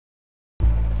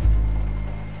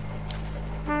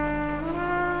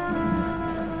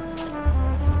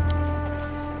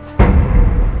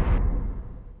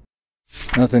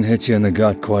Nothing hits you in the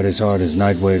gut quite as hard as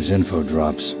Nightwave's info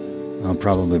drops. I'll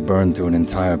probably burn through an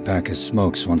entire pack of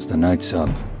smokes once the night's up.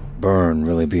 Burn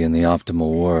really being the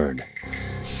optimal word.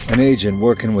 An agent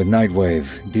working with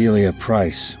Nightwave, Delia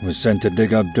Price, was sent to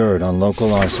dig up dirt on local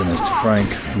arsonist Frank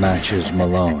Matches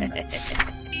Malone.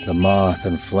 The Moth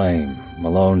and Flame,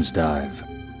 Malone's Dive,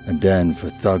 a den for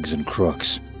thugs and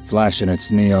crooks, flashing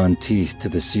its neon teeth to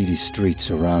the seedy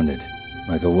streets around it,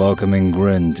 like a welcoming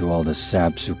grin to all the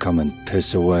saps who come and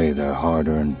piss away their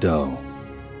hard-earned dough.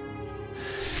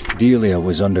 Delia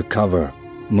was undercover,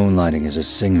 moonlighting as a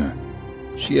singer.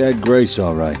 She had grace,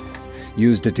 all right.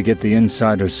 Used it to get the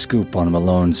insider scoop on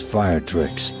Malone's fire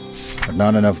tricks, but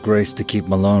not enough grace to keep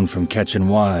Malone from catching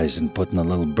wise and putting the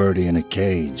little birdie in a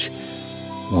cage.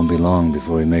 Won't be long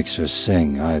before he makes her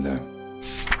sing, either.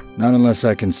 Not unless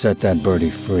I can set that birdie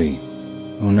free.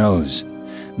 Who knows?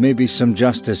 Maybe some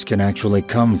justice can actually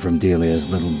come from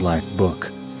Delia's little black book,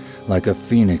 like a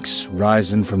phoenix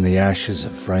rising from the ashes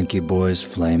of Frankie Boy's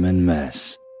flamin'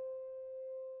 mess.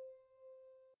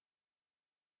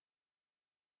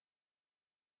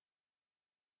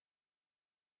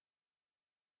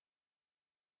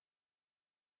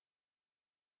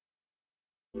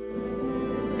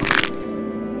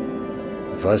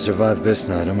 If I survive this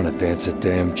night, I'm gonna dance a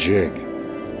damn jig.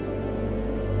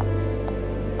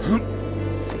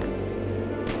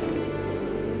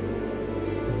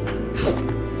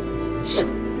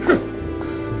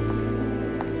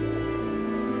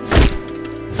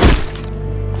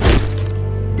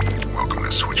 Welcome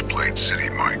to Switchblade City,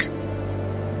 Mike.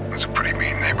 It's a pretty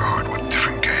mean neighborhood with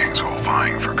different gangs all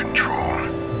vying for control.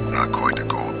 Not quite the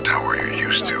gold tower you're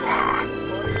used to, huh?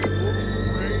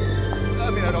 I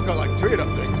mean, I don't got like 3 of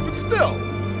them things, but still.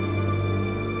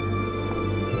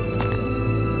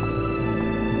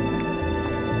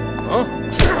 Huh?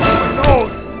 My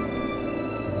nose!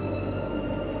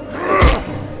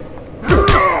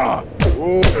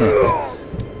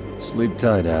 Sleep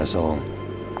tight, asshole.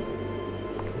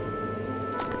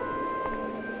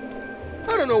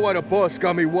 I don't know why the boss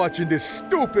got me watching this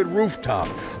stupid rooftop.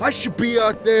 I should be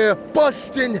out there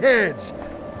busting heads.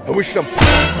 I wish some...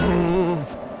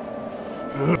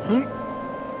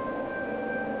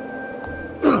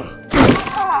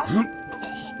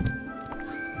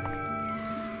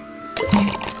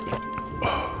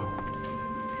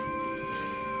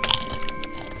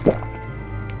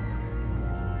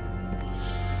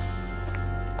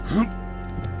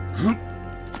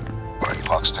 Right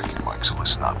clock's ticking, Mike, so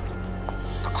listen up.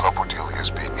 The club where Delia is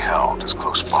being held is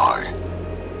close by.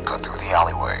 Cut through the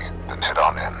alleyway, then head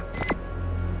on in.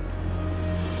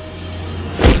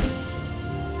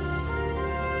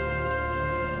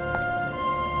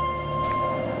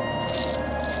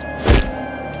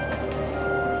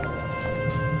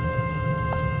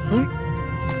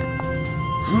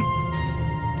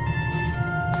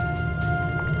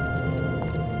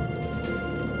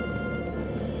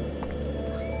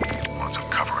 Lots of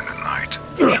cover in the night.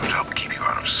 Should help keep you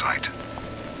out of sight.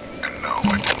 And no,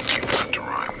 I didn't mean that to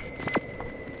rhyme.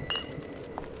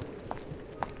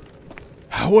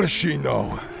 What does she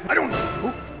know? I don't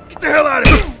know. Get the hell out of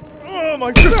here! Oh,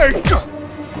 my face!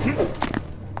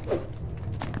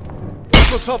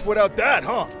 So tough without that,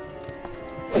 huh?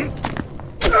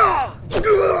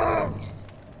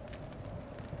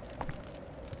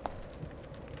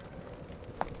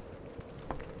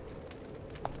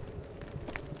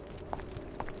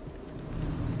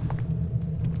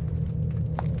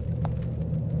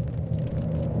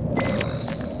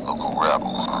 Local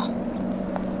rebel, huh?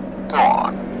 Go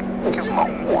on. Give him a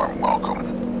warm welcome.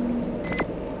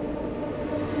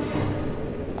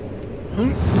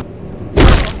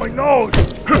 My nose!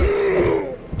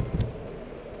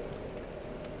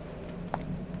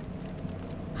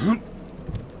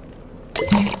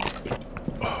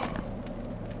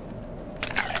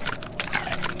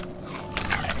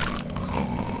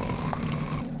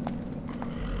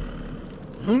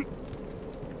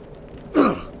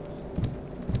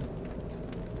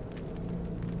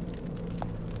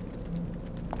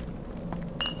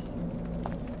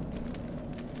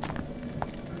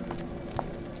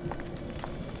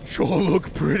 Sure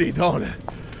look pretty, don't it?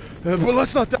 But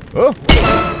let's not... Oh?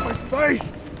 My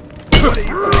face! What are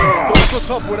you so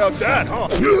tough without that, huh?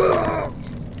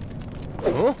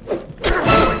 Huh?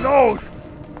 My nose!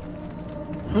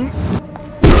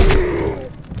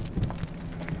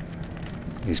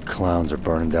 These clowns are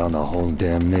burning down the whole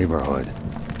damn neighborhood.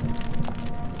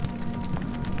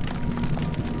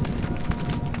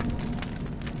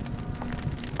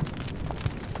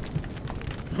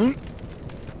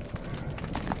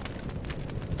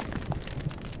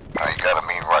 Now you got a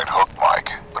mean right hook, Mike,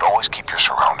 but always keep your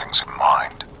surroundings in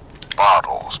mind.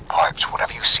 Bottle,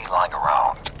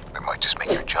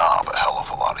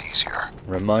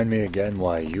 Remind me again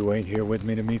why you ain't here with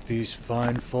me to meet these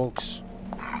fine folks?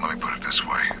 Let me put it this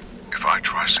way. If I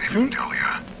try saving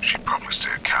Delia, she'd probably stay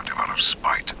a captive out of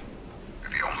spite.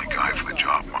 You're the only guy for the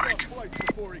job, Mike.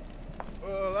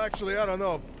 Actually, I don't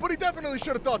know. But he definitely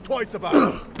should have thought twice about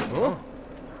it. Huh?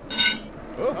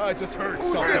 I just heard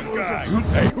something. Guy.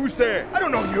 Hey, who's there? I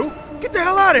don't know you. Get the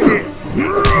hell out of here!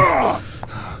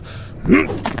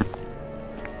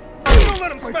 Don't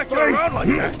let him smack you around like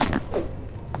that.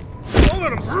 Don't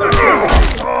let him smack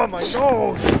you. Oh, my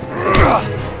nose.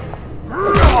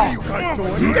 What are you guys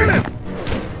doing? Get him!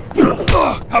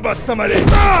 How about some of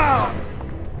this?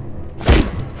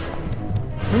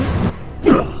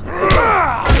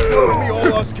 Telling me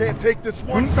all us can't take this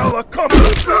one fella. Come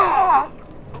on!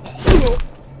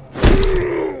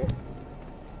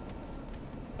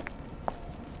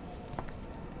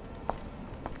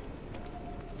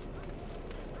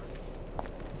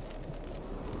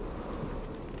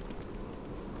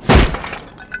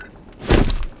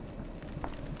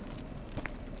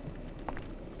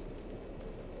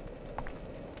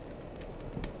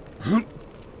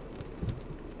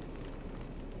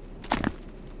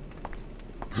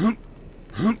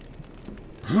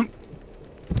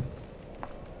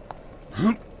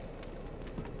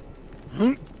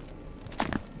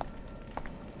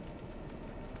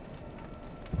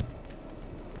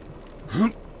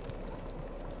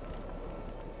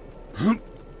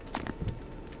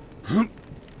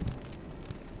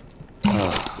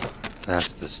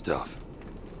 That's the stuff.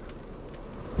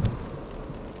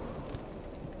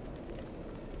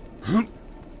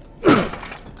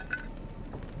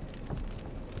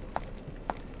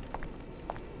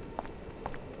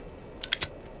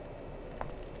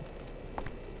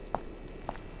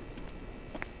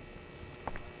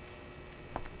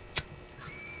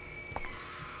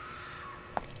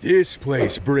 This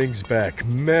place brings back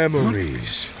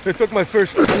memories. It took my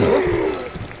first...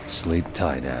 Sleep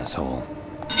tight, asshole.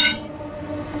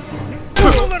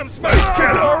 Don't let him smash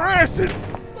get our asses!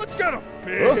 Let's get him!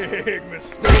 Big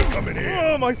mistake coming in.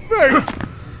 Oh, my face!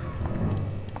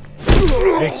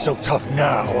 Ain't so tough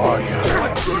now, are you?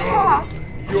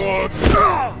 Your...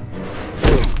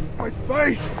 My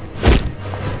face!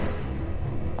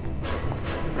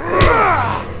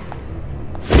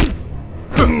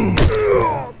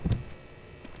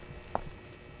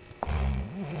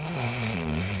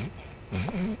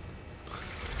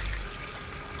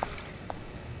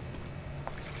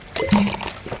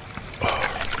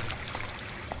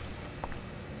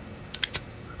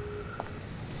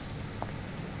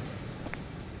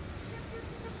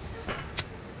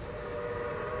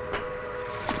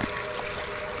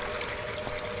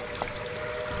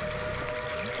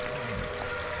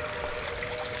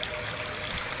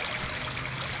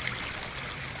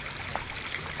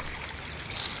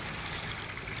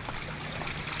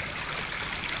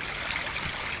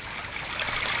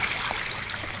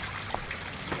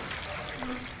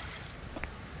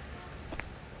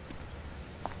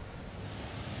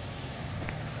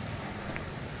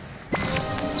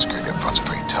 Front's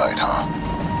pretty tight, huh?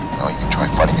 Well, you can try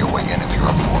fighting your way in if you're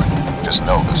up for it. Just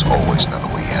know there's always another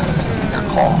way in. Your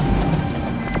call.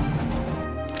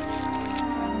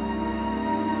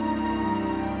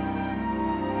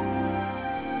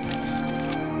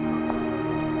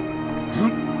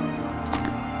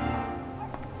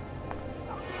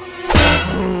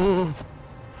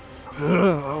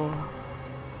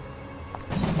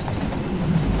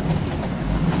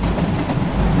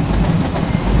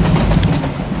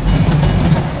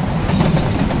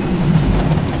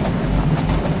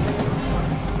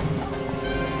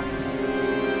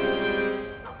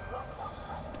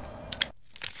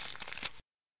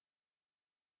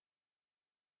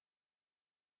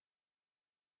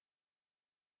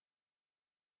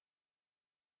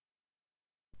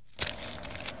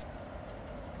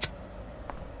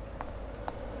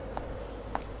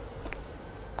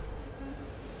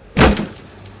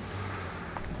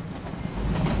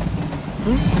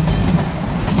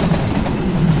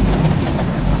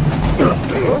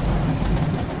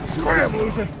 Scram,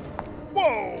 loser!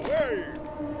 Whoa, hey!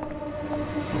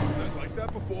 Not like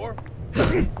that before.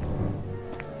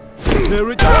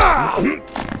 There it goes!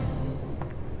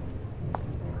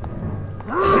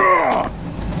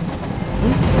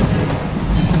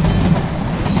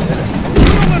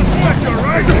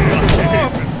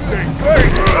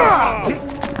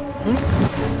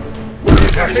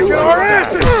 Kicking our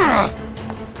asses!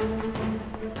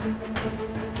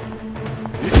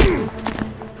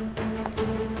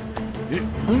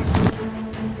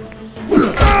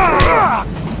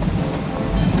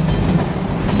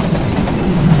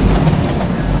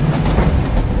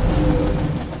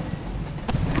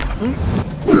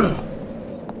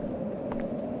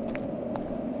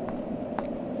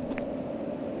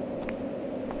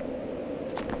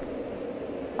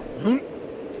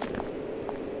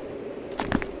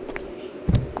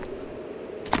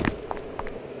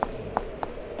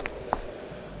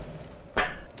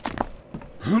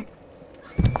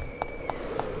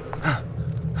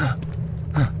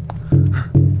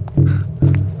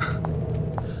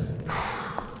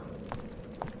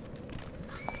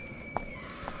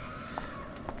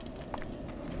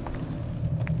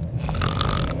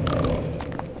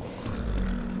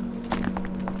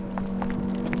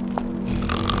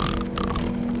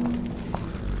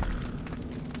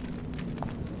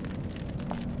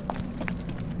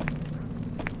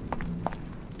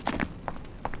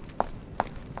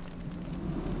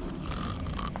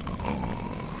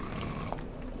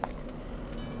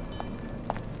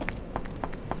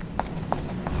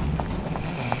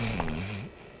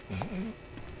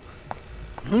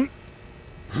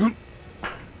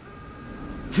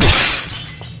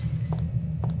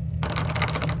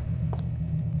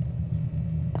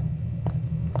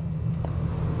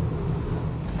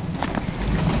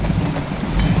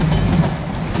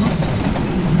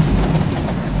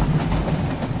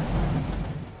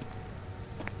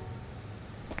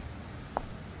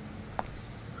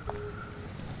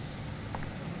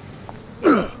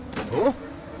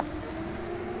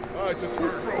 I just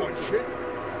heard some shit.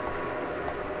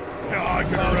 Now I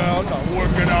get around, I'm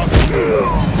working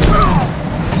out.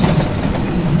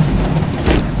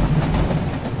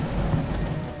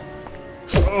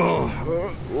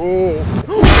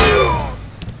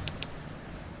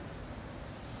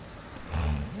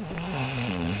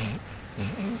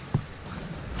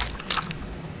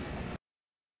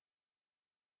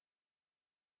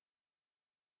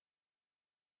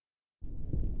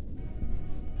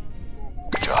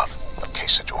 Good job. No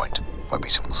case adjoined. Might be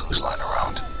some clues lying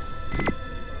around.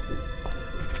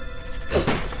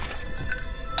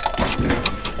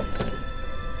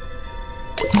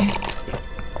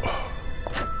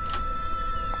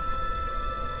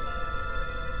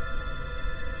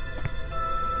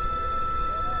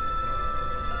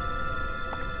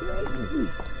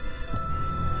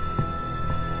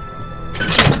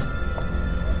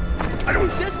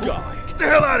 Who's this guy? Get the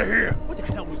hell out of here! What the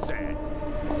hell was that?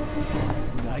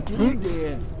 When I get in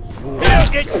there,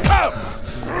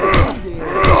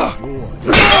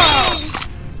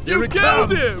 You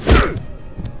killed him!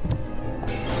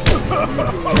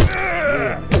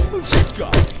 who's this guy?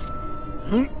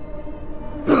 Who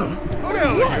the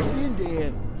hell are you? Get in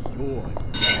there, you're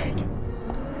dead.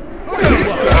 Who the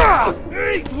hell are you?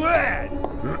 Ain't glad!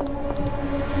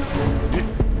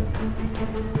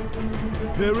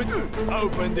 Very good.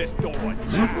 Open this door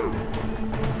now.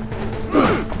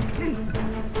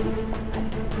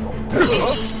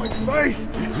 My face!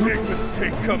 Big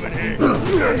mistake coming here.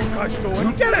 What are you guys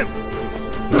doing? Get him!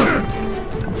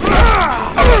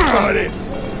 How about some of this?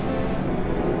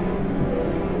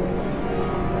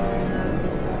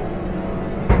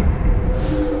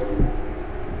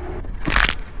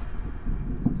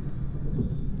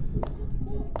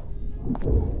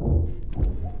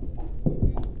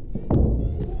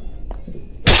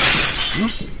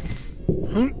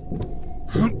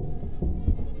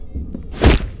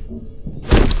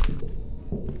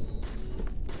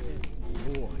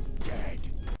 You're dead.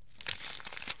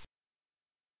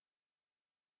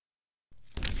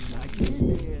 When I get in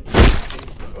there,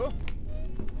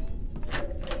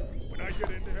 When I get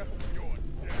in there,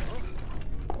 you're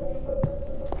dead.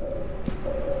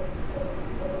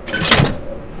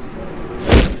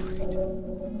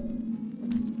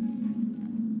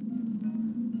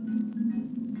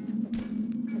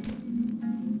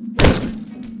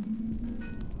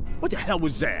 what the hell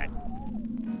was that?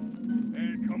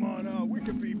 Hey, come on out. We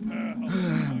could be pals.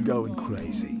 I'm going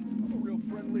crazy. I'm a real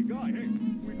friendly guy. Hey,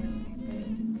 we can...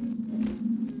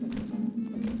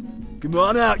 Come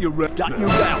on out, you rat. Got you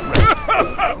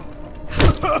out,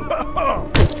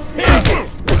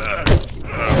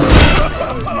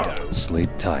 Sleep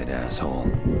tight, asshole.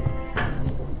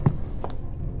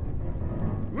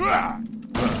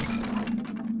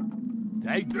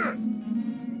 Take it.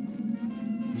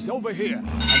 He's over here.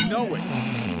 I know it.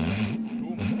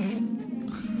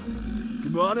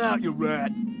 Come on out, you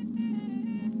rat.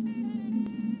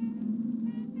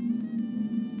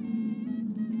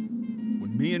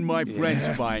 When me and my friends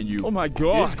find you, Oh my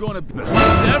God. it's gonna be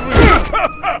every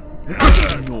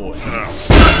noise.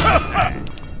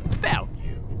 Found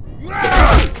you.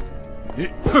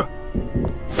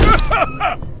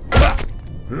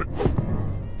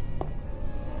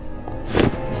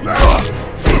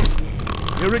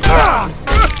 Here it comes.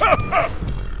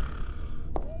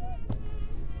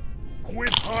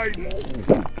 hiding?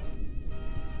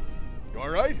 You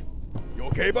alright? You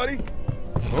okay, buddy?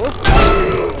 Huh?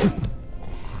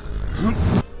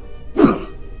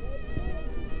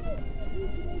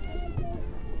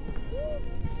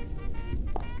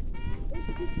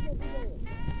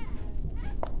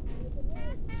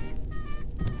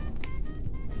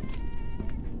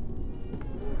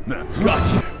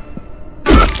 Gotcha.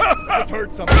 Just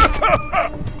heard something.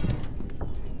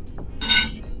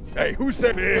 Hey, who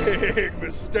said big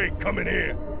mistake coming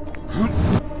here?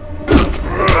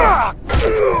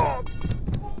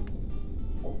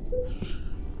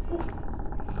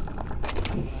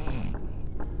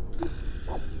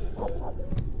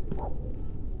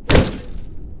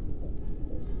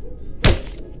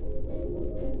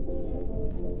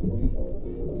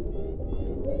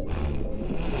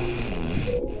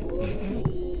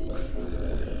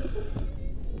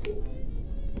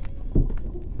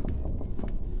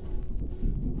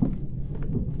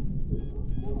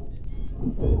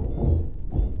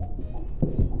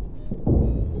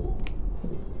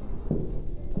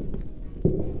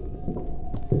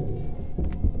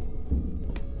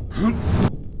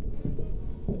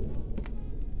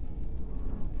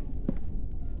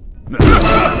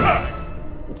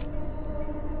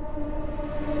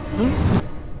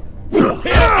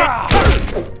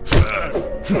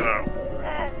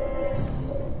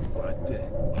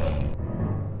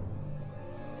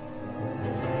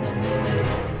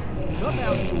 Come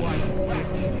out so I can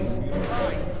practice. You're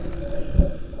right.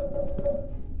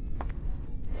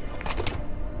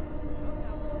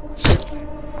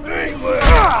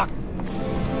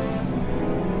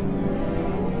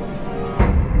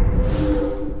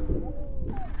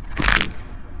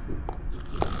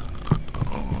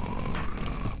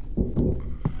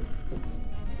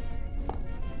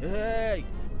 Hey!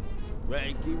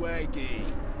 Wanky wanky.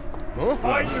 Huh?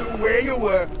 I knew where you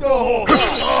were the whole time.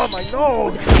 Oh, my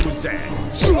nose! What was that?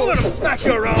 Don't let him smack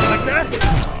you around like that!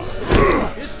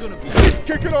 It's gonna be... He's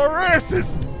kicking our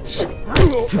asses!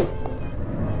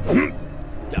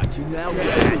 Got you now,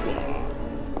 Dad.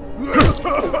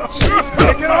 He's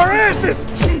kicking our asses!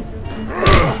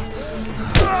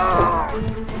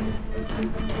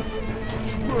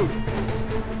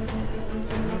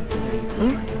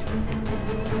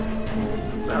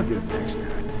 I'll get him next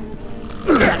time.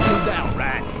 Back him down,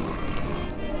 rat.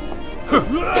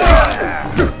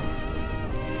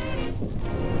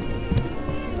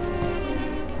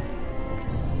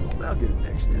 I'll get him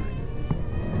next time.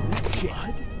 Is that shit?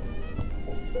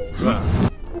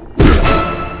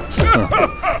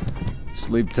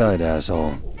 Sleep tight,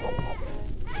 asshole.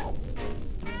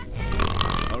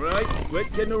 All right, quit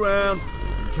kidding around.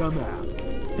 Come out.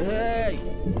 Hey!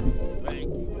 Thank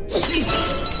you.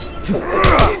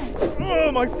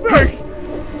 Oh, my face!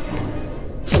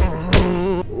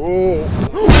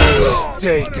 Oh.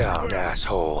 Stake out,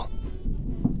 asshole.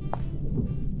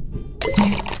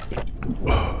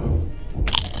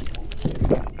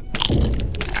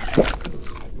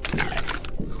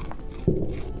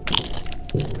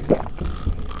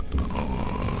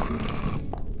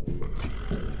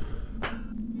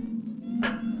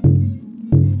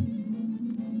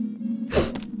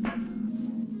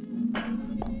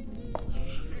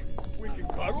 We can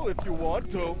cuddle if you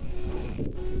want to.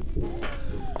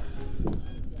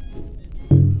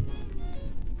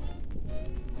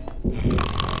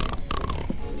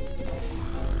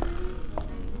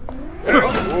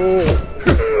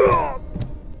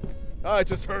 I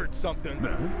just heard something.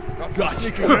 Got some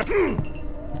sneaking.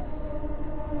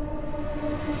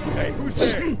 Hey, who's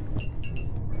there?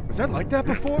 Was that like that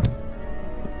before?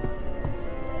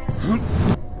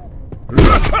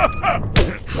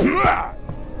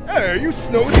 Hey, you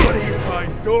snooze? What are you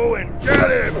guys doing?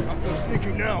 Get him! I'm so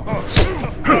sneaky now, huh?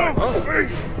 Tough guy,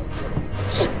 face!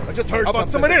 I just heard something. How about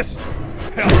some of this?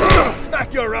 Hell, I'll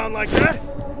smack you around like that!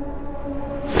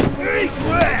 Hey,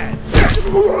 Brad!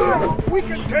 We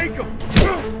can take him!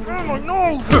 Oh, my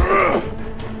nose!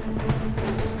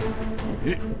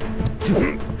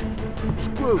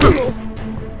 Screw it!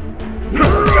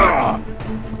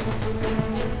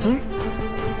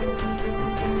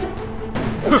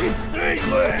 Hey,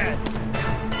 lad!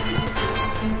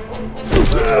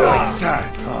 Like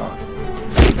that, huh?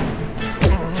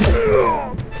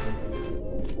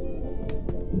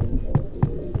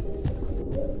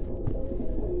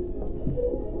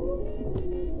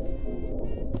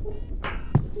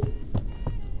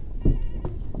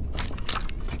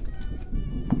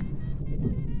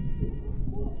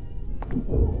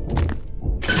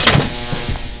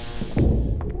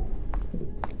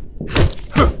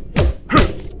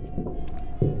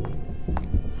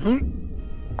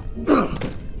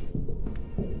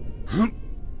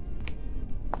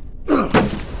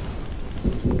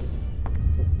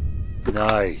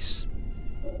 Nice.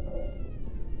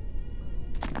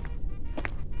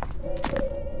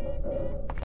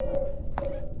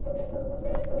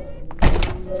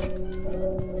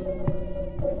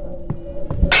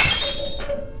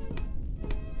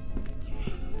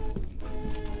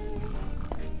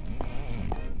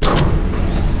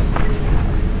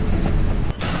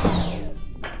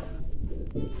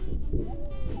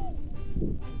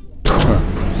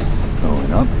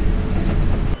 Going up.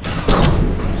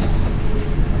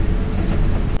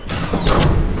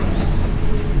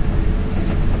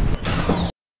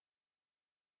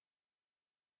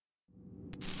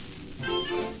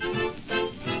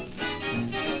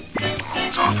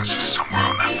 His office is somewhere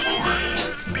on that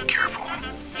floor. Be careful.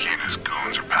 He and his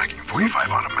goons are packing 45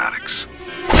 automatics.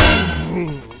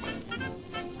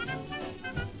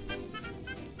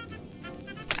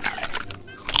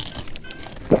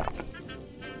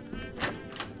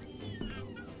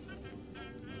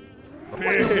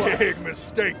 Big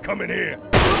mistake coming here.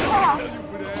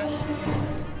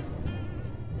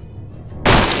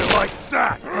 Like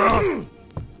that, huh?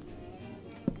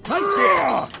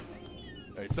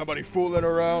 Hey, somebody fooling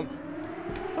around?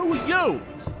 Who are you?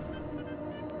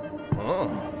 Huh?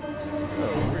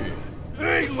 Oh,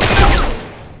 weird.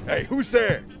 Hey, who's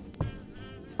there?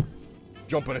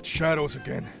 Jumping at shadows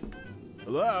again.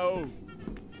 Hello?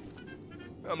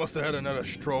 I must have had another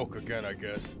stroke again, I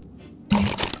guess.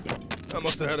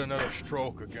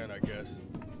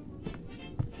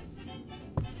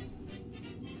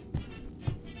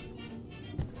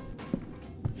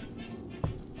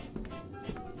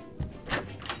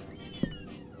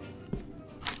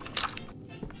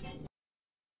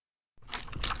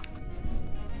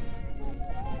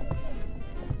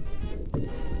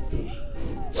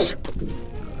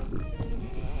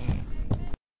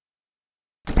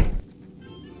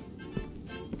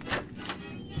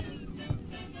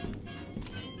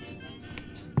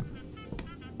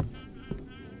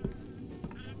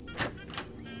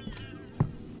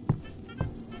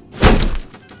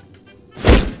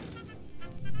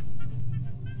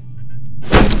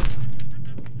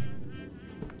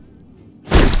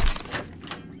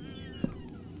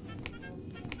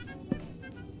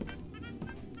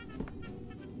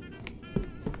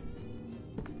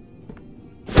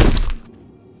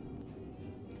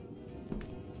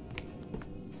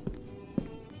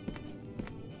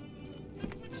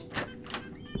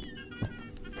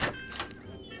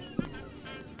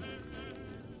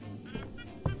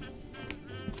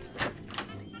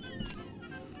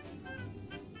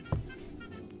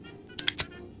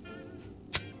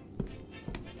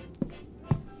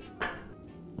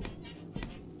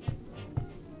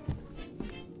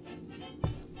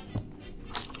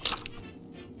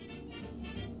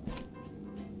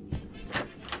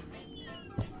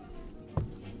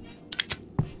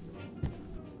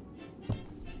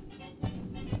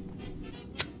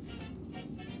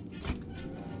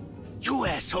 You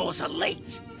assholes are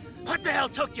late! What the hell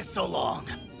took you so long?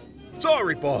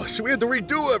 Sorry, boss. We had to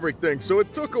redo everything, so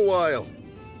it took a while.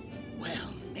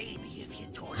 Well, maybe if you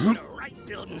tore to the right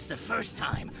buildings the first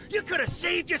time, you could have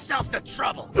saved yourself the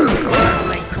trouble. You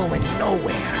ain't going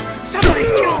nowhere. Somebody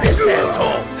kill this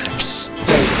asshole!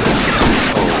 Stay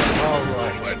asshole. All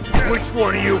right. Which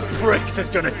one of you pricks is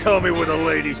gonna tell me where the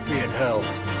lady's being held?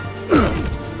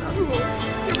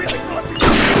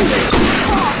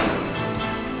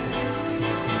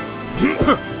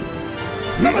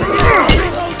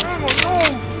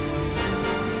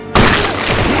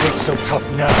 Ain't so tough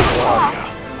now, are ya?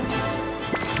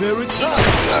 There it is.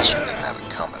 Bastard didn't have it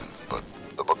coming, but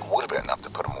the book would have been enough to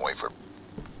put him away for...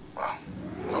 well,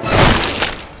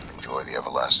 okay. Enjoy the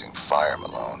everlasting fire,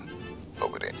 Malone.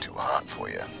 Hope it ain't too hot for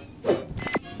you.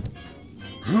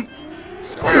 Ain't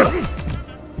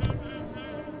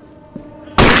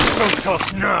so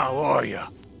tough now, are ya?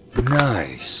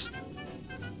 Nice.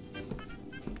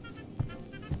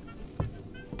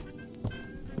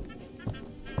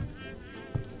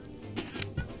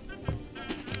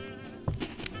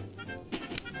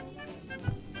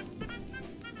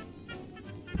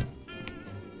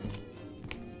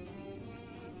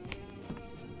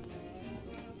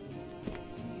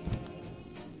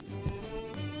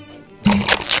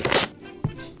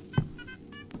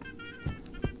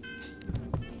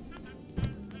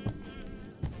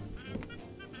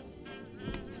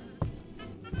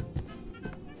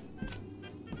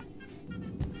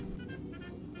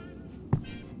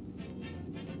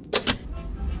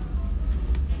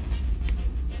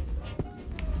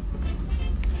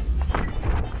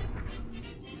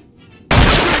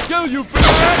 Kill you for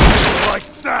that!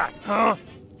 Like that, huh?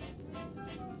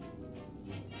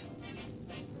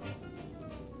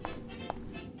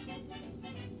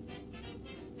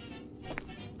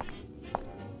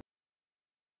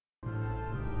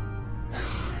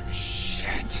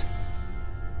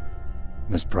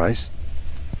 Miss Price?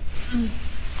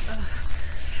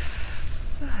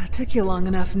 Took you long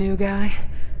enough, new guy.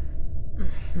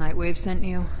 Nightwave sent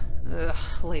you? Ugh,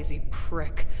 lazy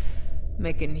prick.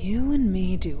 Making you and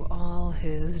me do all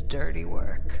his dirty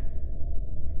work.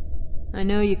 I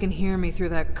know you can hear me through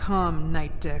that comm,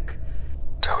 Night Dick.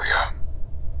 Delia,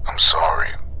 I'm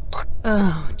sorry, but...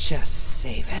 Oh, just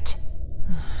save it.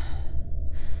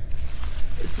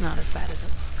 It's not as bad as it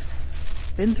looks.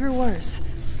 Been through worse.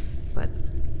 But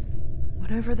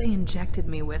whatever they injected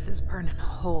me with is burning a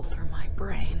hole through my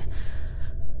brain.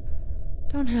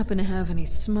 Don't happen to have any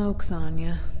smokes on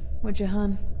you, would you,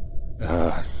 hun?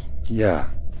 Yeah.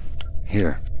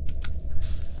 Here.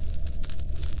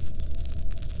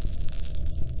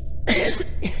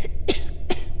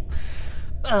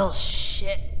 Oh,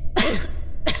 shit.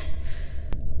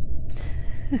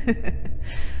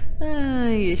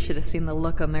 You should have seen the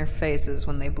look on their faces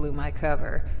when they blew my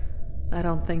cover. I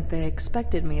don't think they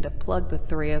expected me to plug the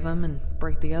three of them and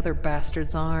break the other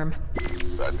bastard's arm.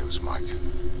 Bad news, Mike.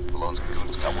 Malone's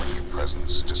goons got one of your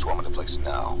presents. Just swarming the place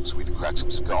now, so either crack some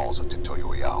skulls or tiptoe your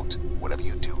way out. Whatever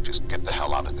you do, just get the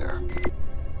hell out of there.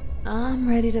 I'm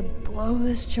ready to blow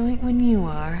this joint when you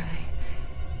are.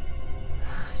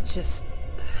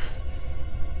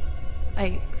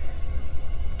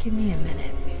 Give me a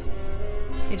minute.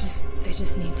 I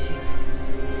just need to...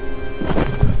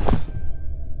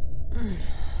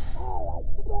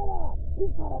 He's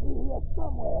gotta be here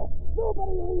somewhere.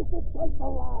 Nobody leaves this place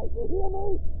alive, you hear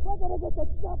me? We're gonna get the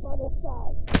jump on this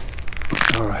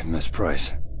guy. All right, Miss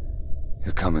Price.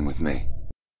 You're coming with me.